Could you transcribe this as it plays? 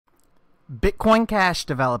Bitcoin Cash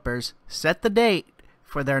developers set the date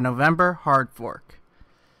for their November hard fork.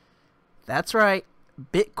 That's right,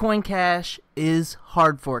 Bitcoin Cash is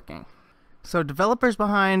hard forking. So developers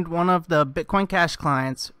behind one of the Bitcoin Cash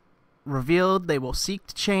clients revealed they will seek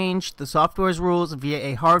to change the software's rules via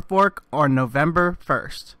a hard fork on November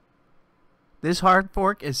 1st. This hard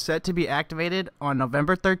fork is set to be activated on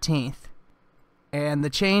November 13th, and the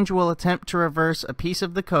change will attempt to reverse a piece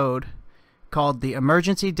of the code called the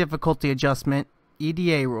Emergency Difficulty Adjustment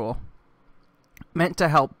 (EDA) rule, meant to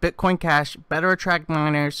help Bitcoin Cash better attract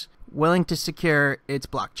miners willing to secure its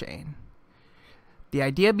blockchain. The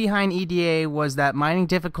idea behind EDA was that mining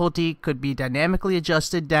difficulty could be dynamically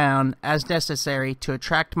adjusted down as necessary to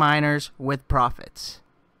attract miners with profits.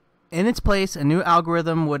 In its place, a new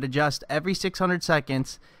algorithm would adjust every 600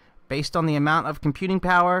 seconds based on the amount of computing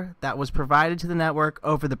power that was provided to the network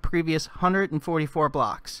over the previous 144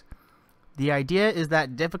 blocks. The idea is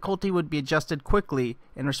that difficulty would be adjusted quickly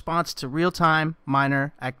in response to real-time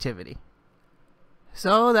miner activity.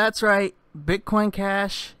 So that's right, Bitcoin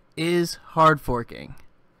Cash is hard forking.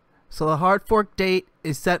 So the hard fork date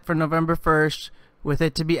is set for November 1st, with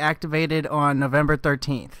it to be activated on November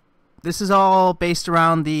 13th. This is all based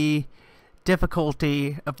around the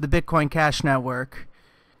difficulty of the Bitcoin Cash network.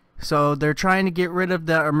 So they're trying to get rid of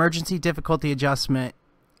the emergency difficulty adjustment,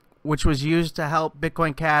 which was used to help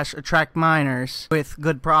Bitcoin Cash attract miners with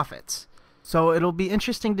good profits. So it'll be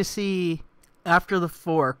interesting to see after the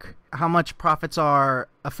fork how much profits are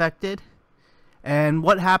affected and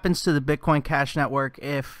what happens to the Bitcoin Cash network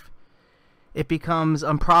if it becomes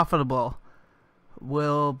unprofitable.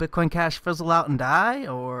 Will Bitcoin Cash fizzle out and die,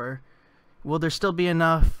 or will there still be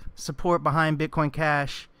enough support behind Bitcoin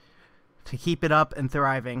Cash to keep it up and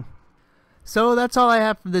thriving? So that's all I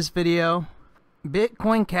have for this video.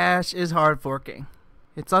 Bitcoin Cash is hard forking.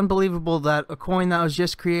 It's unbelievable that a coin that was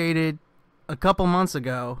just created a couple months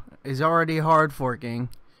ago is already hard forking,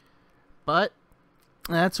 but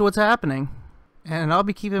that's what's happening. And I'll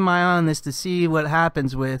be keeping my eye on this to see what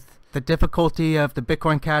happens with the difficulty of the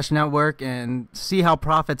Bitcoin Cash network and see how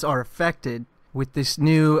profits are affected with this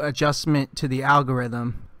new adjustment to the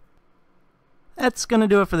algorithm. That's gonna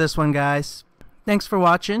do it for this one, guys. Thanks for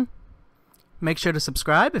watching. Make sure to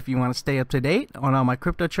subscribe if you want to stay up to date on all my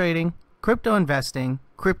crypto trading, crypto investing,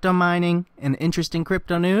 crypto mining, and interesting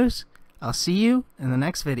crypto news. I'll see you in the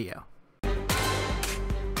next video.